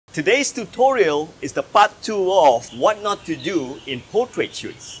Today's tutorial is the part 2 of what not to do in portrait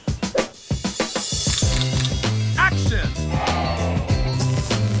shoots. Action!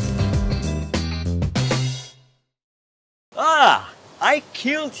 I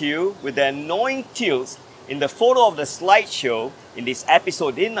killed you with the annoying tilts in the photo of the slideshow in this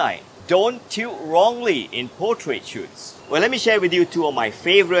episode, didn't I? Don't tilt wrongly in portrait shoots. Well, let me share with you 2 of my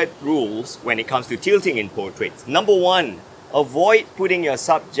favorite rules when it comes to tilting in portraits. Number 1, avoid putting your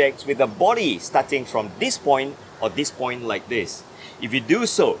subjects with the body starting from this point or this point like this. If you do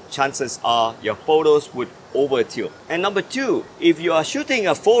so, chances are your photos would over tilt. And number 2, if you are shooting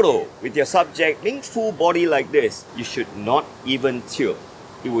a photo with your subject being full body like this, you should not even tilt.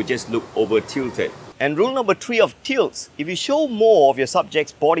 It will just look over tilted. And rule number 3 of tilts, if you show more of your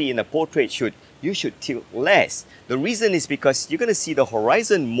subject's body in a portrait shoot, you should tilt less. The reason is because you're going to see the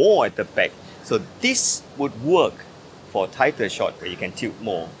horizon more at the back. So this would work for a tighter shot where you can tilt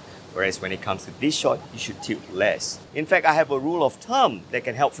more. Whereas when it comes to this shot, you should tilt less. In fact, I have a rule of thumb that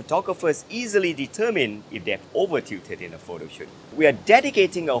can help photographers easily determine if they have over tilted in a photo shoot. We are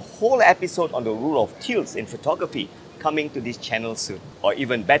dedicating a whole episode on the rule of tilts in photography coming to this channel soon. Or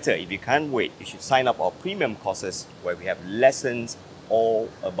even better, if you can't wait, you should sign up our premium courses where we have lessons all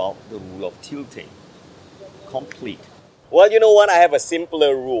about the rule of tilting. Complete. Well, you know what? I have a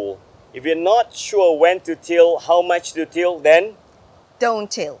simpler rule. If you're not sure when to tilt, how much to tilt, then don't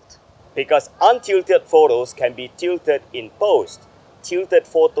tilt. Because untilted photos can be tilted in post. Tilted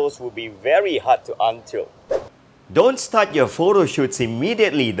photos will be very hard to untilt. Don't start your photo shoots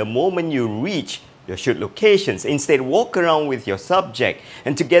immediately the moment you reach your shoot locations. Instead, walk around with your subject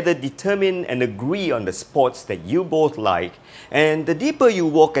and together determine and agree on the spots that you both like. And the deeper you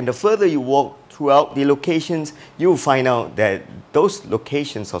walk and the further you walk throughout the locations, you'll find out that those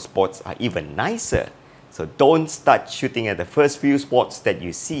locations or spots are even nicer. So don't start shooting at the first few spots that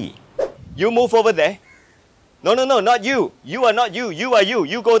you see. You move over there. No, not you. You are not you. You are you.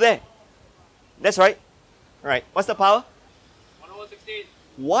 You go there. That's right. All right. What's the power? 1/16.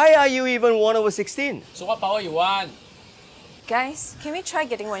 Why are you even 1/16? So what power you want? Guys, can we try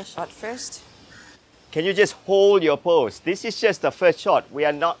getting one shot first? Can you just hold your pose? This is just the first shot. We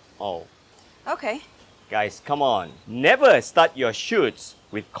are not... Oh. Okay. Guys, come on. Never start your shoots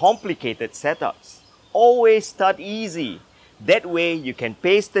with complicated setups. Always start easy. That way you can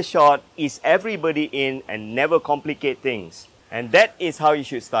pace the shot, ease everybody in and never complicate things. And that is how you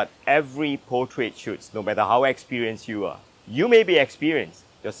should start every portrait shoots, no matter how experienced you are. You may be experienced,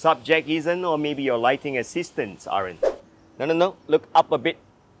 your subject isn't, or maybe your lighting assistants aren't. No. Look up a bit.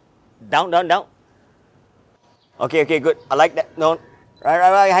 Down. Okay, good. I like that. No.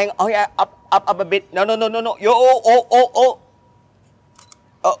 Right. Hang on. Oh yeah, up a bit. No. Yo, oh.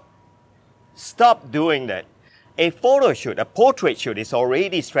 Stop doing that. A photo shoot, a portrait shoot is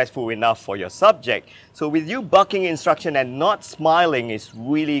already stressful enough for your subject. So with you bucking instruction and not smiling is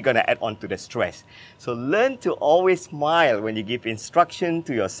really going to add on to the stress. So learn to always smile when you give instruction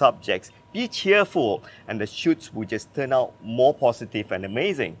to your subjects. Be cheerful and the shoots will just turn out more positive and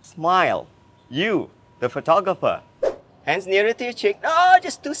amazing. Smile. You, the photographer. Hands nearer to your cheek. Oh,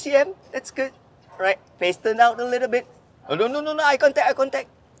 just 2 cm. That's good. Right. Face turn out a little bit. Oh, no. Eye contact.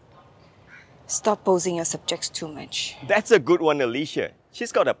 Stop posing your subjects too much. That's a good one, Alicia.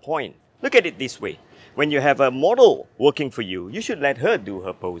 She's got a point. Look at it this way. When you have a model working for you, you should let her do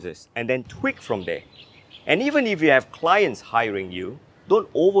her poses and then tweak from there. And even if you have clients hiring you, don't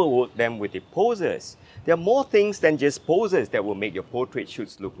overwork them with the poses. There are more things than just poses that will make your portrait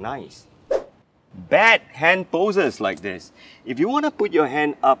shoots look nice. Bad hand poses like this. If you want to put your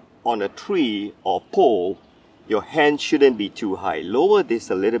hand up on a tree or pole, your hand shouldn't be too high. Lower this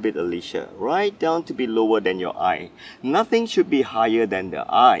a little bit, Alicia. Right down to be lower than your eye. Nothing should be higher than the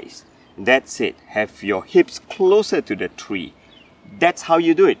eyes. That's it. Have your hips closer to the tree. That's how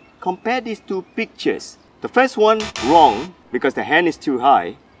you do it. Compare these 2 pictures. The first one, wrong, because the hand is too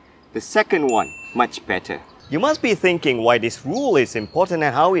high. The second one, much better. You must be thinking why this rule is important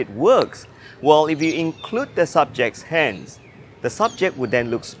and how it works. Well, if you include the subject's hands, the subject would then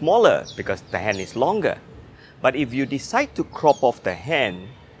look smaller because the hand is longer. But if you decide to crop off the hand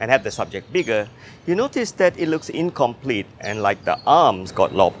and have the subject bigger, you notice that it looks incomplete and like the arms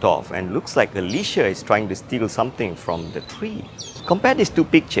got lopped off and looks like Alicia is trying to steal something from the tree. Compare these 2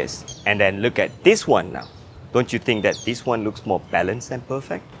 pictures and then look at this one now. Don't you think that this one looks more balanced and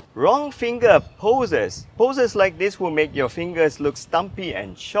perfect? Wrong finger poses. Poses like this will make your fingers look stumpy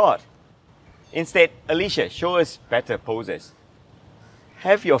and short. Instead, Alicia, show us better poses.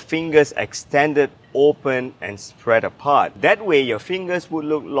 Have your fingers extended, open and spread apart. That way your fingers would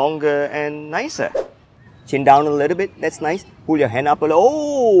look longer and nicer. Chin down a little bit, that's nice. Pull your hand up a little.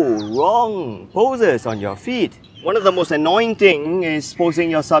 Oh, wrong poses on your feet. One of the most annoying things is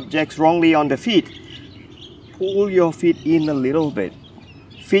posing your subjects wrongly on the feet. Pull your feet in a little bit.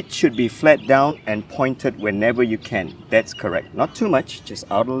 Feet should be flat down and pointed whenever you can. That's correct. Not too much,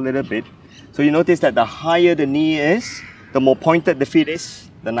 just out a little bit. So you notice that the higher the knee is, the more pointed the feet is,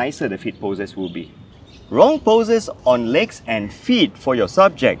 the nicer the feet poses will be. Wrong poses on legs and feet for your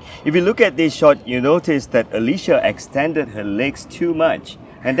subject. If you look at this shot, you notice that Alicia extended her legs too much,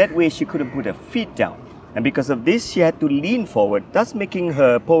 and that way she couldn't put her feet down. And because of this, she had to lean forward, thus making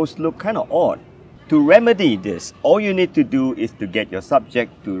her pose look kind of odd. To remedy this, all you need to do is to get your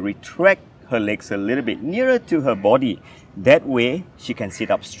subject to retract her legs a little bit nearer to her body. That way, she can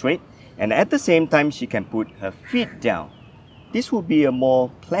sit up straight, and at the same time, she can put her feet down. This will be a more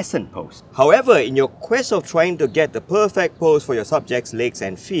pleasant pose. However, in your quest of trying to get the perfect pose for your subject's legs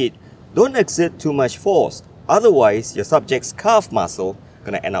and feet, don't exert too much force. Otherwise, your subject's calf muscle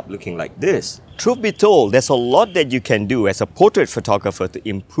gonna end up looking like this. Truth be told, there's a lot that you can do as a portrait photographer to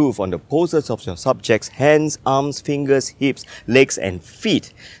improve on the poses of your subject's hands, arms, fingers, hips, legs and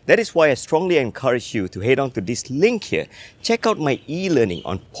feet. That is why I strongly encourage you to head on to this link here. Check out my e-learning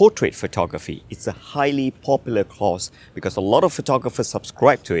on portrait photography. It's a highly popular course because a lot of photographers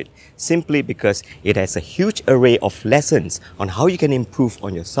subscribe to it simply because it has a huge array of lessons on how you can improve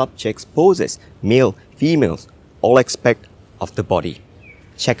on your subject's poses, male, females, all aspects of the body.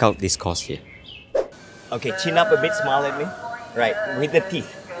 Check out this course here. Okay, chin up a bit, smile at me. Right, with the teeth.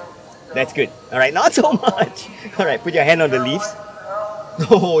 That's good. Alright, not so much. Alright, put your hand on the leaves.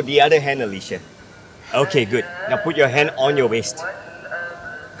 Oh, the other hand, Alicia. Okay, good. Now put your hand on your waist.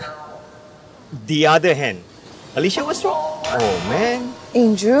 The other hand. Alicia, what's wrong? Oh, man.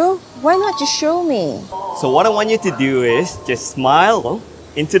 Andrew, why not just show me? So what I want you to do is just smile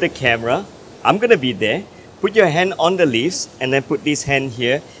into the camera. I'm gonna be there. Put your hand on the leaves and then put this hand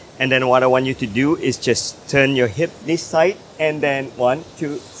here. And then what I want you to do is just turn your hip this side and then 1,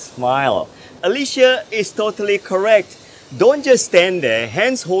 2, smile. Alicia is totally correct. Don't just stand there,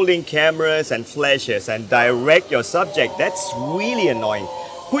 hands holding cameras and flashes and direct your subject. That's really annoying.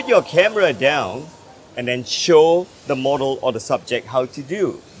 Put your camera down and then show the model or the subject how to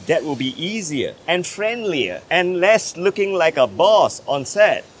do. That will be easier and friendlier and less looking like a boss on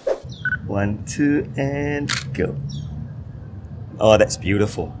set. 1, 2, and go. Oh, that's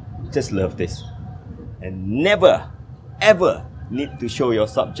beautiful. Just love this. And never, ever need to show your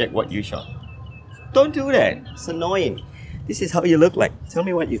subject what you shot. Don't do that. It's annoying. This is how you look like. Tell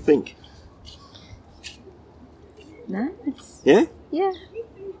me what you think. Nice. Yeah? Yeah.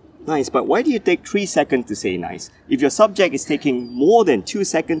 Nice, but why do you take 3 seconds to say nice? If your subject is taking more than 2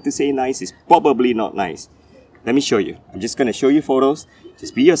 seconds to say nice, it's probably not nice. Let me show you. I'm just going to show you photos.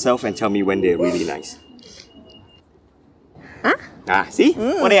 Just be yourself and tell me when they're really nice. Huh? Ah, see?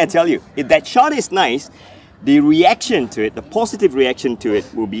 What did I tell you? If that shot is nice, the reaction to it, the positive reaction to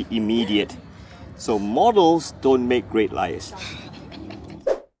it will be immediate. So models don't make great liars.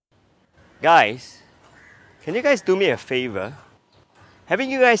 Guys, can you guys do me a favor? Having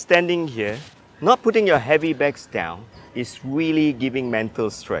you guys standing here, not putting your heavy bags down, is really giving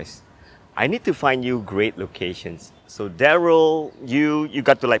mental stress. I need to find you great locations. So Daryl, you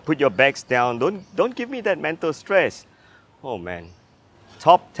got to like put your bags down. Don't give me that mental stress. Oh man.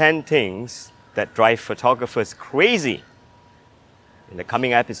 Top 10 things that drive photographers crazy in the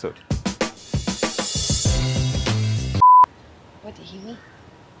coming episode. What did he mean?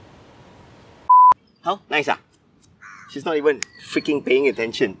 How? Nice ah? She's not even freaking paying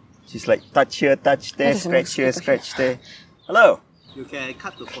attention. She's like touch here, touch there, scratch here, scratch there. Hello? You can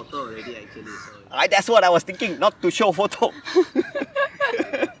cut the photo already actually. So That's what I was thinking, not to show photo.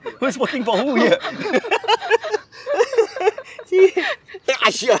 Who's working for who here?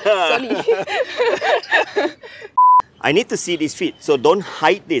 Sorry. I need to see these feet, so don't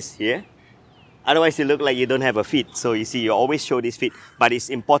hide this here. Otherwise, you look like you don't have a feet. So you see, you always show these feet, but it's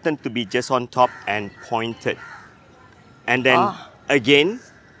important to be just on top and pointed. And then again,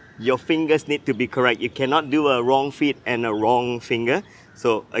 your fingers need to be correct. You cannot do a wrong feet and a wrong finger.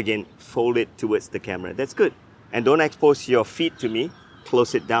 So again, fold it towards the camera. That's good. And don't expose your feet to me.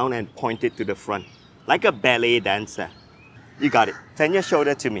 Close it down and point it to the front. Like a ballet dancer. You got it. Turn your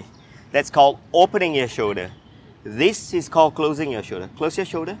shoulder to me. That's called opening your shoulder. This is called closing your shoulder. Close your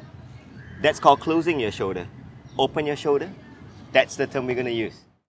shoulder. That's called closing your shoulder. Open your shoulder. That's the term we're going to use.